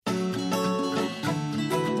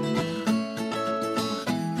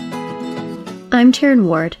I'm Taryn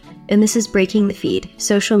Ward, and this is Breaking the Feed,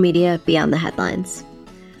 Social Media Beyond the Headlines.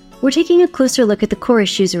 We're taking a closer look at the core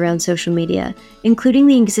issues around social media, including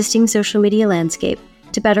the existing social media landscape,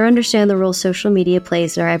 to better understand the role social media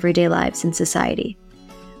plays in our everyday lives and society.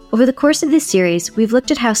 Over the course of this series, we've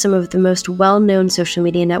looked at how some of the most well-known social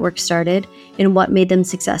media networks started and what made them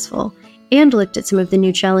successful, and looked at some of the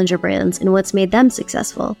new challenger brands and what's made them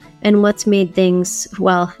successful, and what's made things,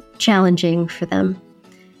 challenging for them.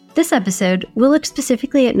 This episode, we'll look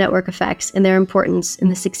specifically at network effects and their importance in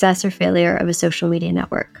the success or failure of a social media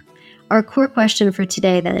network. Our core question for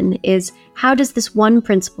today, then, is how does this one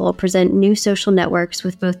principle present new social networks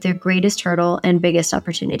with both their greatest hurdle and biggest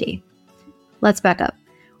opportunity? Let's back up.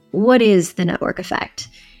 What is the network effect?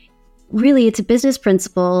 Really, it's a business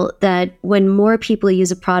principle that when more people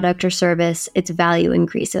use a product or service, its value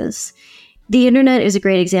increases. The internet is a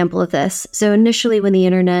great example of this. So initially, when the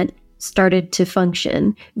internet started to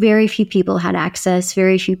function, very few people had access,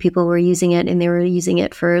 very few people were using it, and they were using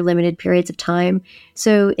it for limited periods of time.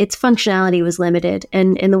 So its functionality was limited,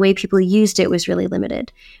 and the way people used it was really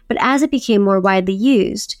limited. But as it became more widely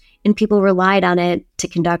used, and people relied on it to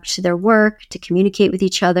conduct their work, to communicate with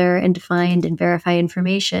each other, and to find and verify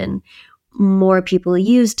information, more people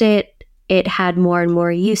used it, it had more and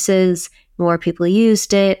more uses, more people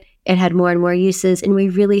used it, it had more and more uses, and we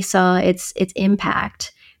really saw its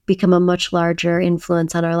impact become a much larger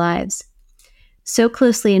influence on our lives. So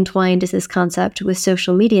closely entwined is this concept with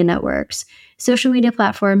social media networks. Social media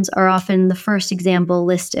platforms are often the first example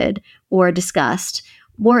listed or discussed.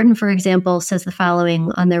 Wharton, for example, says the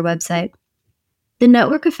following on their website. The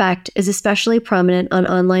network effect is especially prominent on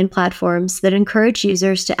online platforms that encourage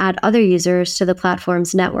users to add other users to the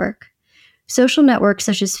platform's network. Social networks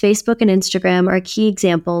such as Facebook and Instagram are key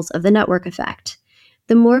examples of the network effect.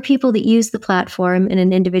 The more people that use the platform in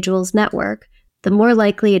an individual's network, the more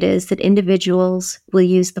likely it is that individuals will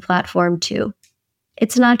use the platform too.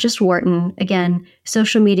 It's not just Wharton. Again,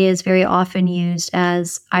 social media is very often used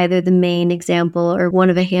as either the main example or one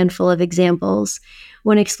of a handful of examples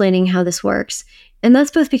when explaining how this works. And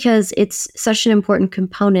that's both because it's such an important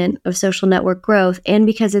component of social network growth and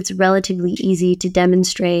because it's relatively easy to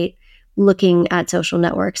demonstrate looking at social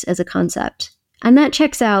networks as a concept. And that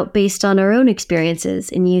checks out based on our own experiences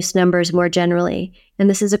in use numbers more generally, and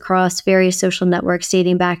this is across various social networks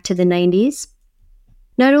dating back to the 90s.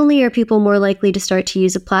 Not only are people more likely to start to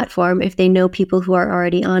use a platform if they know people who are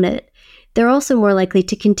already on it, they're also more likely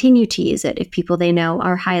to continue to use it if people they know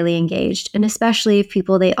are highly engaged, and especially if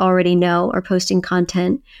people they already know are posting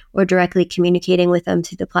content or directly communicating with them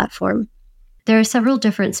through the platform. There are several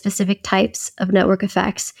different specific types of network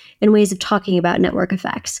effects and ways of talking about network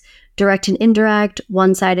effects, direct and indirect,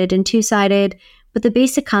 one-sided and two-sided, but the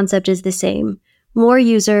basic concept is the same. More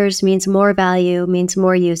users means more value, means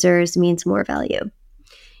more users, means more value.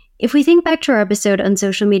 If we think back to our episode on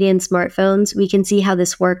social media and smartphones, we can see how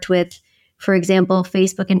this worked with, for example,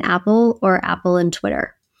 Facebook and Apple, or Apple and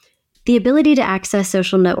Twitter. The ability to access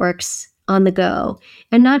social networks on the go,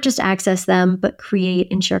 and not just access them, but create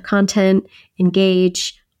and share content,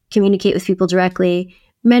 engage, communicate with people directly,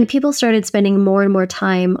 meant people started spending more and more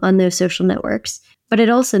time on those social networks. But it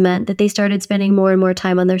also meant that they started spending more and more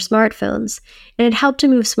time on their smartphones. And it helped to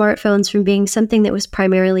move smartphones from being something that was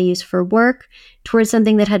primarily used for work towards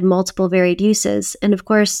something that had multiple varied uses. And of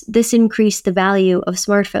course, this increased the value of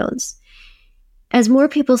smartphones. As more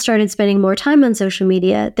people started spending more time on social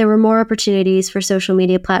media, there were more opportunities for social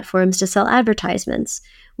media platforms to sell advertisements,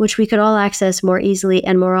 which we could all access more easily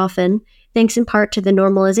and more often, thanks in part to the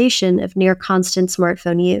normalization of near constant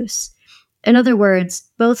smartphone use. In other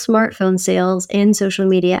words, both smartphone sales and social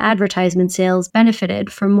media advertisement sales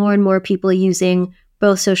benefited from more and more people using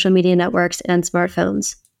both social media networks and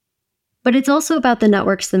smartphones. But it's also about the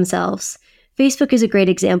networks themselves. Facebook is a great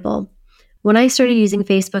example. When I started using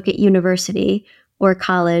Facebook at university, or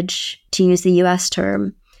college, to use the US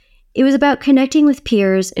term, it was about connecting with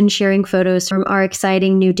peers and sharing photos from our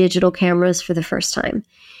exciting new digital cameras for the first time.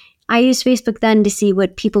 I used Facebook then to see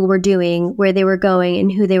what people were doing, where they were going,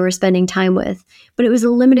 and who they were spending time with, but it was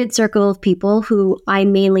a limited circle of people who I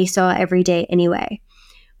mainly saw every day anyway.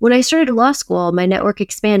 When I started law school, my network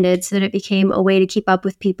expanded so that it became a way to keep up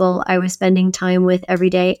with people I was spending time with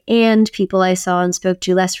every day and people I saw and spoke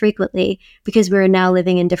to less frequently because we were now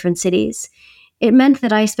living in different cities. It meant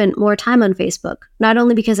that I spent more time on Facebook, not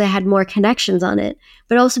only because I had more connections on it,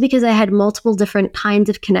 but also because I had multiple different kinds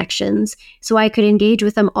of connections, so I could engage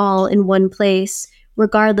with them all in one place,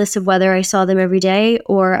 regardless of whether I saw them every day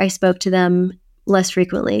or I spoke to them less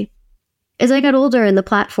frequently. As I got older and the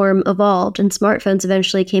platform evolved and smartphones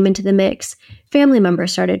eventually came into the mix, family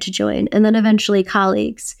members started to join, and then eventually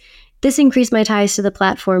colleagues. This increased my ties to the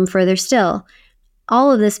platform further still.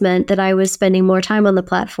 All of this meant that I was spending more time on the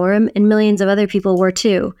platform, and millions of other people were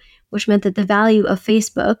too, which meant that the value of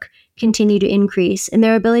Facebook continued to increase, and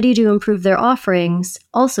their ability to improve their offerings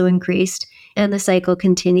also increased, and the cycle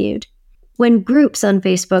continued. When groups on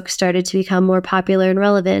Facebook started to become more popular and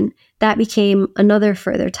relevant, that became another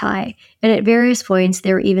further tie, and at various points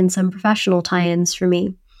there were even some professional tie-ins for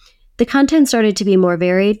me. The content started to be more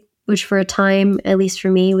varied, which for a time, at least for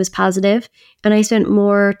me, was positive, and I spent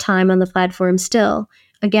more time on the platform still,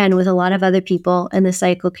 again with a lot of other people, and the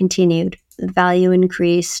cycle continued. The value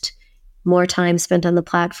increased, more time spent on the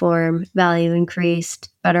platform, value increased,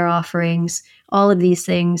 better offerings. All of these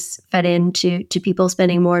things fed into people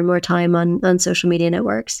spending more and more time on social media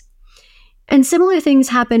networks. And similar things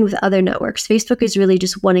happen with other networks. Facebook is really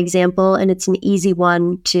just one example, and it's an easy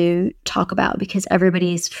one to talk about because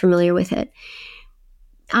everybody's familiar with it.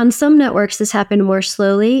 On some networks, this happened more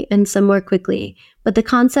slowly and some more quickly, but the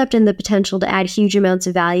concept and the potential to add huge amounts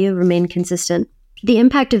of value remain consistent. The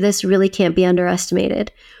impact of this really can't be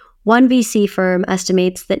underestimated. One VC firm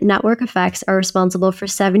estimates that network effects are responsible for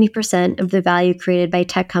 70% of the value created by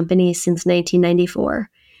tech companies since 1994.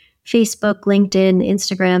 Facebook, LinkedIn,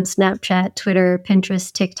 Instagram, Snapchat, Twitter,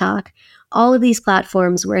 Pinterest, TikTok, all of these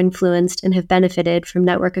platforms were influenced and have benefited from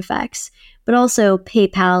network effects, but also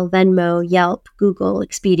PayPal, Venmo, Yelp, Google,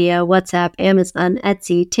 Expedia, WhatsApp, Amazon,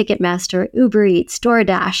 Etsy, Ticketmaster, Uber Eats,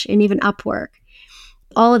 DoorDash, and even Upwork.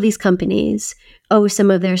 All of these companies owe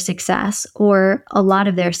some of their success, or a lot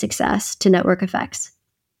of their success, to network effects.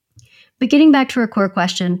 But getting back to our core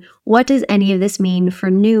question, what does any of this mean for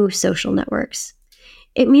new social networks?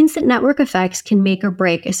 It means that network effects can make or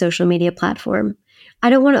break a social media platform. I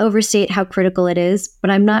don't want to overstate how critical it is,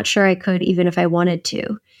 but I'm not sure I could even if I wanted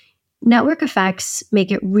to. Network effects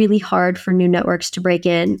make it really hard for new networks to break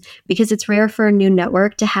in because it's rare for a new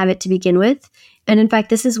network to have it to begin with. And in fact,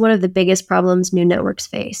 this is one of the biggest problems new networks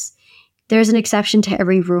face. There's an exception to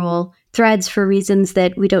every rule. Threads, for reasons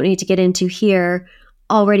that we don't need to get into here,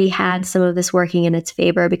 already had some of this working in its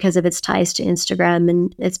favor because of its ties to Instagram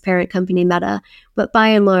and its parent company Meta. But by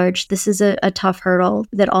and large, this is a tough hurdle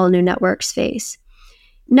that all new networks face.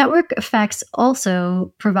 Network effects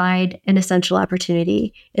also provide an essential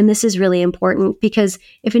opportunity, and this is really important because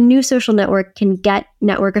if a new social network can get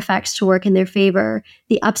network effects to work in their favor,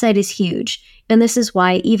 the upside is huge. And this is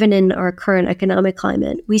why, even in our current economic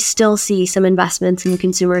climate, we still see some investments in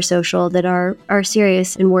consumer social that are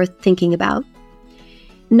serious and worth thinking about.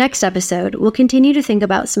 Next episode, we'll continue to think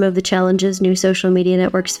about some of the challenges new social media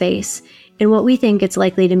networks face and what we think it's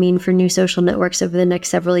likely to mean for new social networks over the next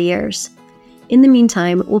several years. In the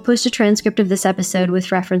meantime, we'll post a transcript of this episode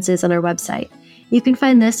with references on our website. You can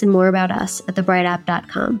find this and more about us at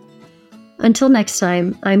thebrightapp.com. Until next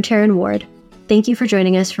time, I'm Taryn Ward. Thank you for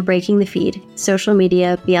joining us for Breaking the Feed, Social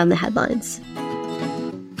Media Beyond the Headlines.